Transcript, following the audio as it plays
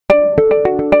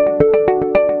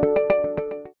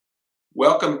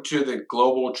Welcome to the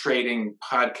Global Trading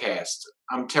Podcast.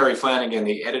 I'm Terry Flanagan,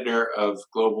 the editor of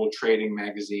Global Trading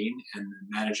Magazine and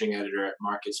the managing editor at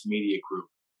Markets Media Group.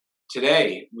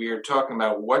 Today, we are talking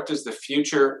about what does the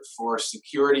future for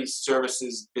security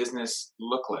services business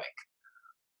look like.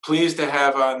 Pleased to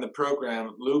have on the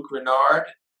program Luc Renard,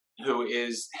 who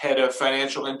is head of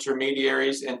financial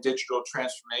intermediaries and digital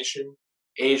transformation,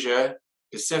 Asia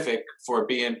Pacific for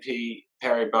BNP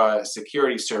Paribas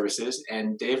Security Services,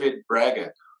 and David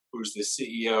Braga, who's the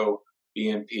CEO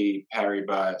BNP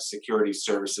Paribas Security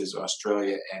Services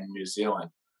Australia and New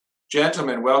Zealand.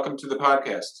 Gentlemen, welcome to the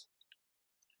podcast.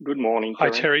 Good morning,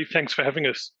 Terry. Hi, Terry. Thanks for having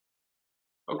us.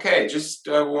 Okay, just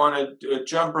want to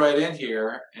jump right in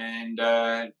here and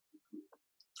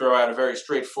throw out a very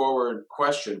straightforward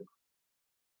question.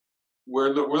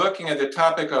 We're looking at the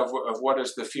topic of what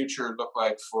does the future look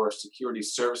like for security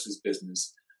services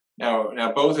business.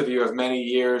 Now, both of you have many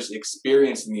years'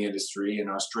 experience in the industry in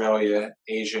Australia,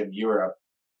 Asia, and Europe.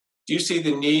 Do you see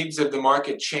the needs of the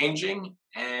market changing?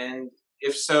 And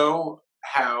if so,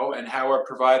 how? And how are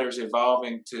providers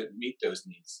evolving to meet those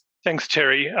needs? Thanks,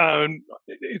 Terry.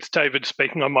 It's David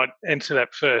speaking. I might answer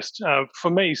that first. For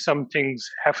me, some things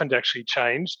haven't actually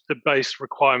changed. The base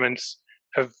requirements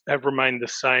have remained the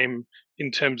same in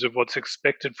terms of what's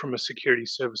expected from a security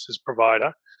services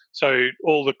provider. So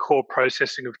all the core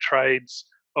processing of trades,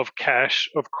 of cash,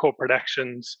 of corporate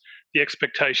actions, the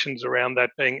expectations around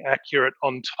that being accurate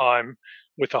on time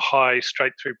with a high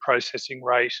straight-through processing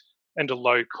rate and a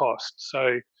low cost.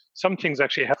 So some things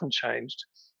actually haven't changed.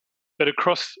 But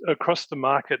across the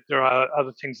market, there are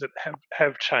other things that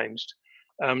have changed.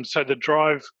 So the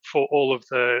drive for all of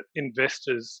the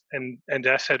investors and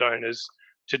asset owners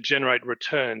to generate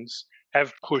returns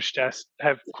have pushed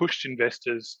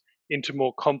investors into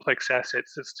more complex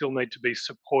assets that still need to be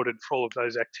supported for all of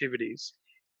those activities.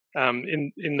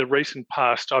 In the recent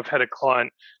past, I've had a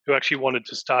client who actually wanted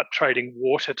to start trading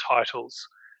water titles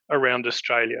around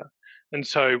Australia. And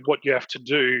so what you have to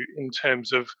do in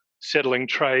terms of settling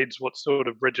trades, what sort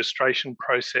of registration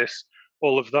process,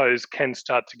 all of those can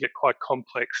start to get quite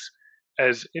complex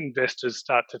as investors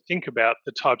start to think about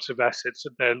the types of assets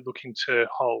that they're looking to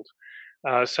hold.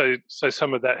 So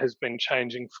some of that has been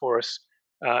changing for us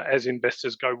as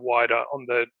investors go wider on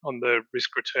the risk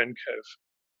return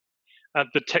curve.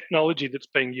 The technology that's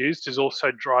being used is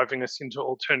also driving us into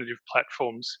alternative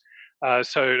platforms.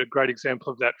 So a great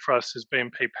example of that for us is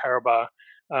BNP Paribas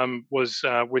was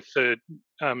with the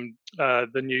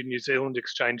new New Zealand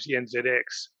exchange, the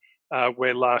NZX,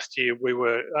 where last year we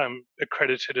were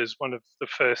accredited as one of the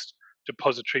first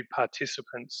depository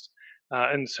participants.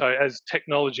 And so as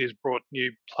technology has brought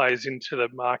new players into the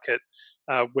market,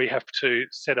 we have to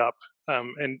set up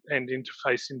and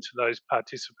interface into those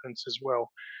participants as well.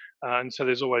 And so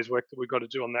there's always work that we've got to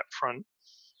do on that front.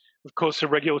 Of course, the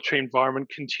regulatory environment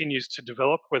continues to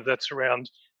develop, whether that's around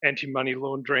anti-money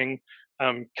laundering,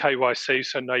 KYC,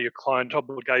 so know your client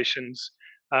obligations,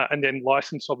 and then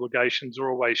license obligations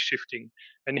are always shifting.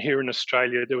 And here in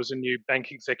Australia, there was a new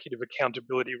bank executive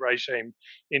accountability regime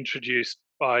introduced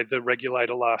by the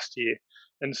regulator last year.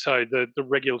 And so the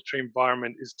regulatory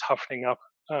environment is toughening up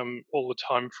all the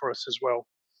time for us as well.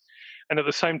 And at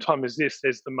the same time as this,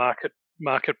 there's the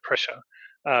market pressure.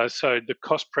 So the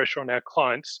cost pressure on our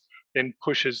clients then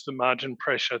pushes the margin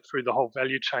pressure through the whole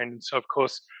value chain. And so, of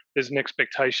course, there's an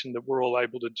expectation that we're all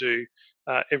able to do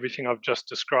everything I've just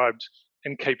described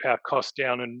and keep our costs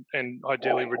down and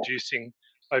ideally reducing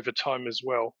over time as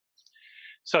well.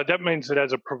 So that means that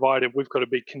as a provider, we've got to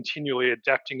be continually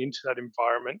adapting into that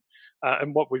environment.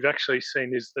 And what we've actually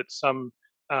seen is that some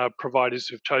providers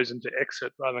have chosen to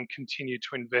exit rather than continue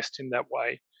to invest in that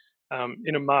way.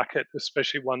 In a market,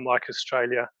 especially one like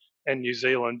Australia and New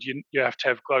Zealand, you have to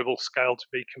have global scale to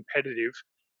be competitive,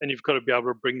 and you've got to be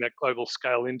able to bring that global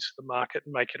scale into the market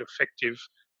and make it effective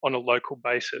on a local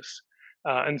basis.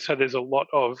 And so there's a lot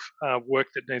of work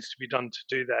that needs to be done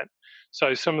to do that.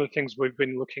 So some of the things we've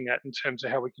been looking at in terms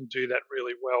of how we can do that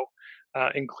really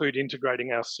well include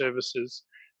integrating our services.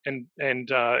 And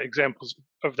examples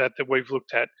of that we've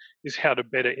looked at is how to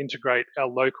better integrate our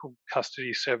local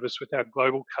custody service with our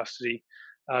global custody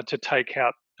to take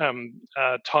out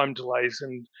time delays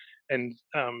and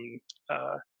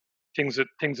things that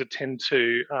tend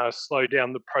to slow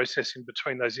down the processing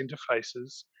between those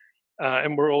interfaces.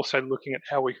 And we're also looking at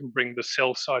how we can bring the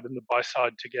sell side and the buy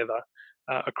side together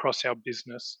across our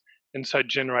business, and so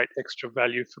generate extra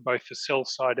value for both the sell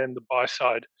side and the buy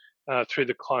side through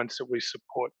the clients that we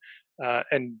support,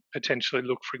 and potentially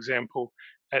look, for example,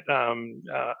 at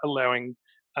allowing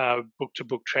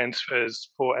book-to-book transfers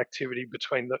for activity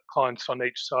between the clients on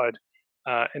each side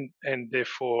and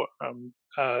therefore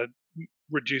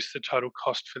reduce the total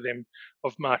cost for them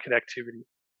of market activity.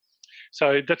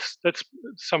 So that's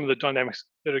some of the dynamics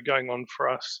that are going on for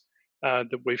us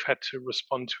that we've had to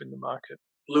respond to in the market.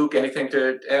 Luke, anything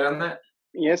to add on that?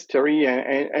 Yes, Terry,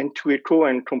 and to echo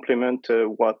and complement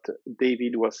what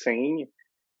David was saying,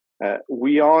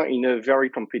 we are in a very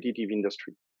competitive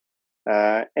industry.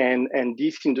 And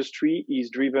this industry is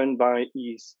driven by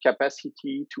its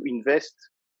capacity to invest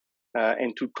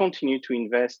and to continue to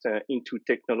invest into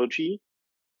technology.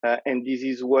 And this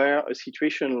is where a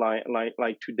situation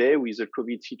like today with the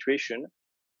COVID situation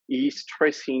is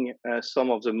stressing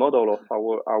some of the model of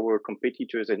our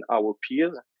competitors and our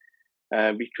peers,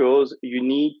 because you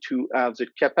need to have the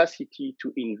capacity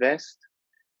to invest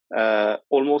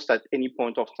almost at any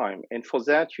point of time. And for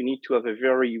that, you need to have a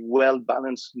very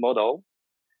well-balanced model,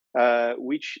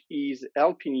 which is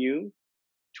helping you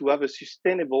to have a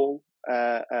sustainable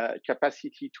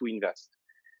capacity to invest.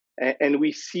 And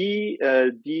we see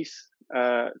this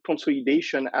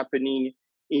consolidation happening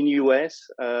in US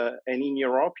and in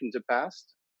Europe in the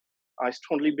past. I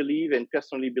strongly believe and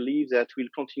personally believe that we'll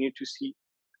continue to see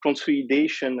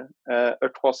consolidation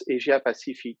across Asia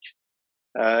Pacific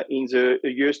in the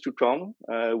years to come.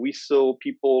 We saw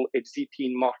people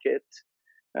exiting market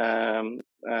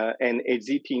and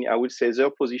exiting, I would say,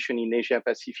 their position in Asia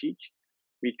Pacific,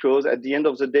 because at the end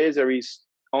of the day, there is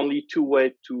only two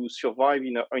ways to survive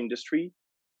in our industry.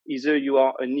 Either you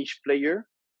are a niche player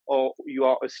or you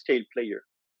are a scale player.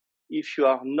 If you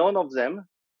are none of them,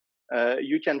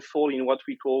 you can fall in what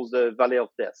we call the valley of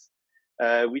death,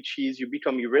 which is you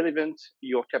become irrelevant,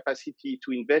 your capacity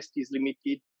to invest is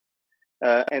limited,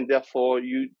 and therefore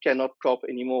you cannot cope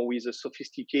anymore with the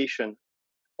sophistication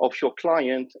of your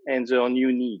client and their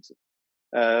new needs.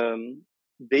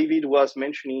 David was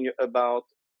mentioning about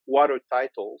water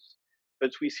titles,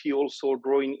 but we see also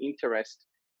growing interest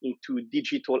into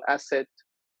digital asset,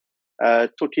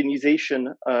 tokenization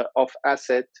of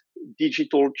asset,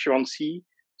 digital currency.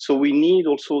 So we need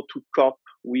also to cope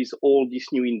with all this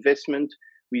new investment,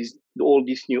 with all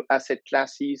these new asset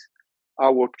classes.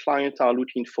 Our clients are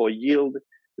looking for yield.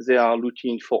 They are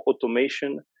looking for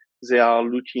automation. They are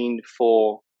looking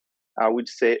for, I would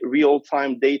say,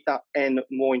 real-time data and,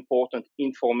 more important,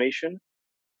 information.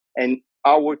 And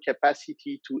our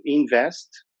capacity to invest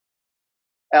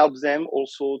helps them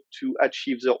also to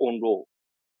achieve their own goal.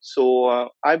 So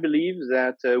I believe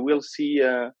that we'll see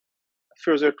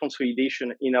further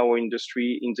consolidation in our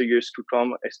industry in the years to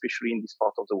come, especially in this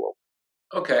part of the world.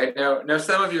 Okay. Now,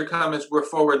 some of your comments were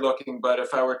forward-looking, but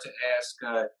if I were to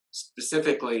ask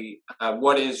specifically,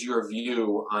 what is your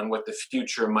view on what the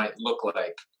future might look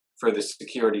like for the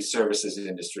security services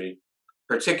industry,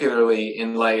 particularly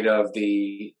in light of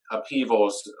the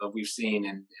upheavals we've seen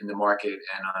in the market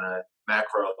and on a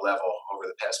macro level over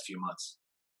the past few months?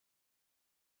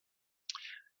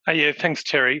 Yeah, thanks,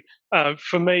 Terry.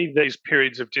 For me, these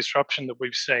periods of disruption that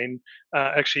we've seen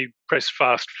actually press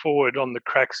fast forward on the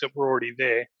cracks that were already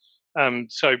there.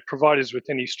 So providers with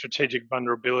any strategic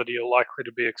vulnerability are likely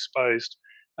to be exposed.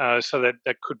 So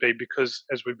that could be because,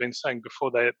 as we've been saying before,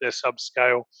 they're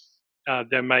subscale.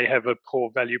 They may have a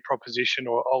poor value proposition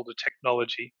or older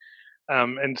technology.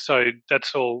 And so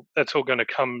that's all going to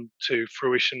come to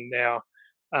fruition now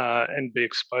and be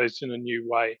exposed in a new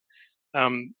way.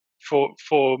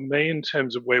 For me, in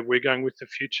terms of where we're going with the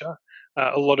future,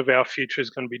 a lot of our future is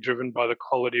going to be driven by the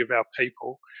quality of our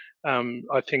people.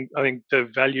 I think the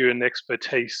value and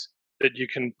expertise that you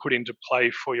can put into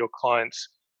play for your clients,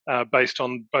 based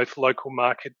on both local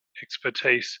market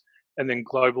expertise and then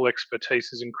global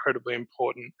expertise, is incredibly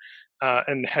important.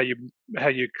 And how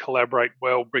you collaborate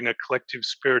well, bring a collective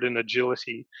spirit and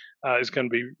agility, is going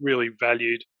to be really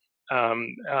valued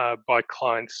by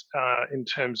clients in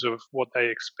terms of what they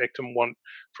expect and want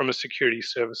from a security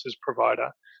services provider.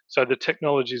 So the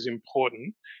technology is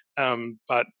important,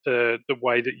 but the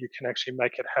way that you can actually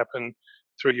make it happen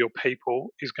through your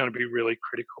people is going to be really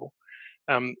critical.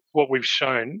 What we've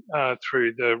shown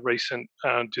through the recent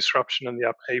disruption and the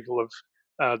upheaval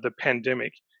of the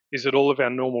pandemic is that all of our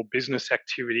normal business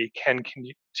activity can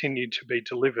continue to be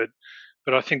delivered.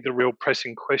 But I think the real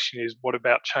pressing question is, what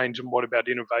about change and what about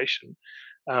innovation?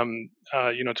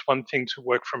 It's one thing to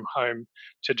work from home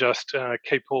to just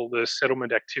keep all the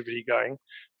settlement activity going.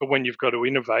 But when you've got to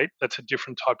innovate, that's a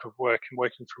different type of work, and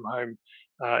working from home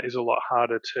is a lot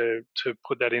harder to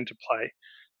put that into play.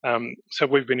 So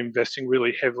we've been investing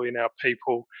really heavily in our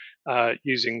people,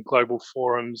 using global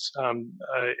forums,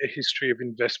 a history of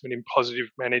investment in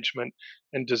positive management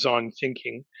and design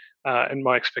thinking. And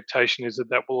my expectation is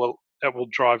that will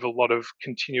drive a lot of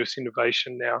continuous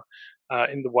innovation now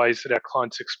in the ways that our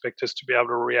clients expect us to be able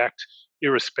to react,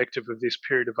 irrespective of this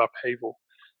period of upheaval.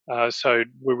 So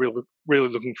we're really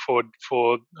looking forward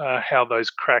for how those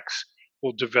cracks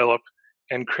will develop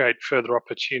and create further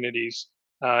opportunities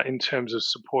in terms of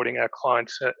supporting our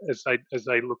clients as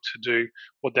they look to do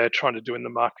what they're trying to do in the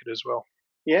market as well.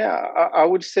 Yeah, I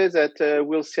would say that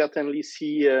we'll certainly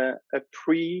see a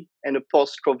pre and a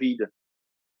post-COVID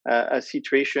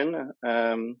situation.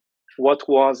 What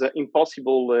was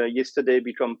impossible yesterday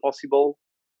become possible.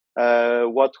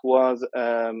 What was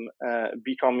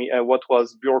what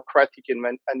was bureaucratic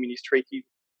and administrative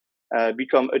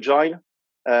become agile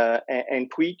and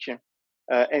quick.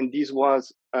 And this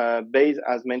was based,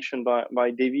 as mentioned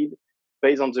by David,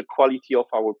 based on the quality of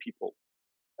our people.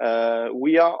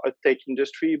 We are a tech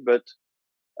industry, but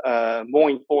more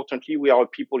importantly, we are a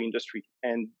people industry.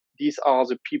 And these are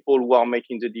the people who are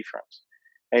making the difference.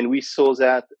 And we saw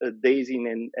that days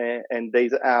in and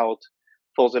days out.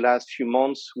 For the last few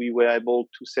months, we were able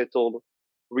to settle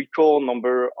record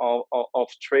number of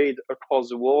trade across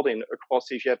the world and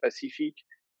across Asia Pacific.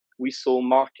 We saw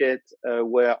market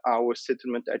where our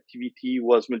settlement activity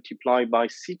was multiplied by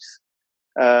 6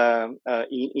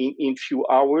 in few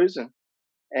hours.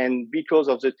 And because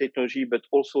of the technology, but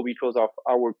also because of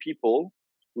our people,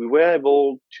 we were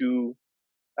able to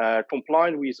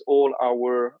comply with all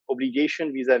our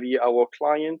obligations vis-à-vis our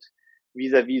client,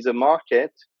 vis-à-vis the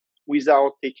market,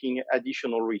 without taking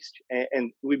additional risk.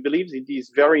 And we believe it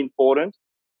is very important.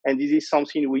 And this is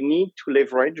something we need to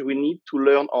leverage. We need to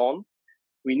learn on.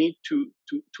 We need to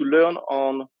learn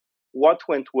on what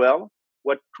went well,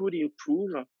 what could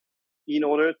improve in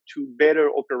order to better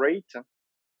operate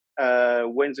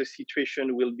when the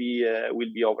situation will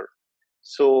be over.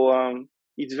 So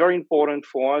it's very important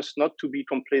for us not to be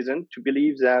complacent, to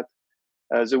believe that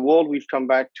the world will come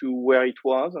back to where it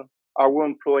was. Our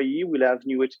employee will have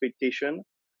new expectations.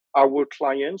 Our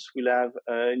clients will have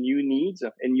new needs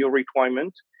and new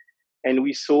requirements. And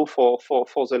we saw for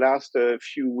the last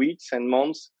few weeks and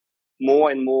months, more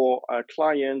and more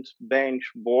clients, banks,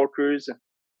 brokers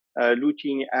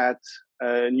looking at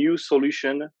a new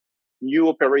solution, new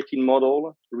operating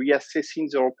model, reassessing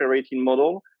the operating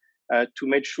model to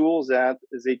make sure that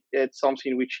they get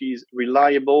something which is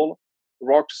reliable,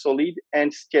 rock solid,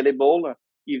 and scalable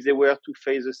if they were to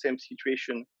face the same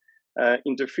situation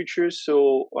in the future.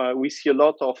 So we see a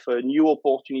lot of new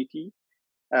opportunity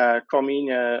coming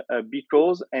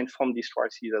because and from this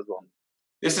crisis as well.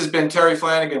 This has been Terry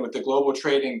Flanagan with the Global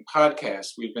Trading Podcast.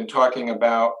 We've been talking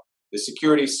about the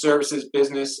security services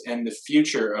business and the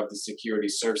future of the security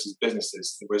services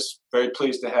businesses. We're very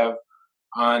pleased to have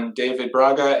on David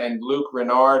Braga and Luc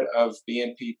Renard of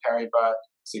BNP Paribas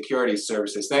Security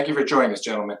Services. Thank you for joining us,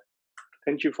 gentlemen.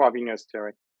 Thank you for having us,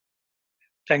 Terry.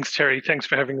 Thanks, Terry. Thanks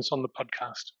for having us on the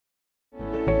podcast.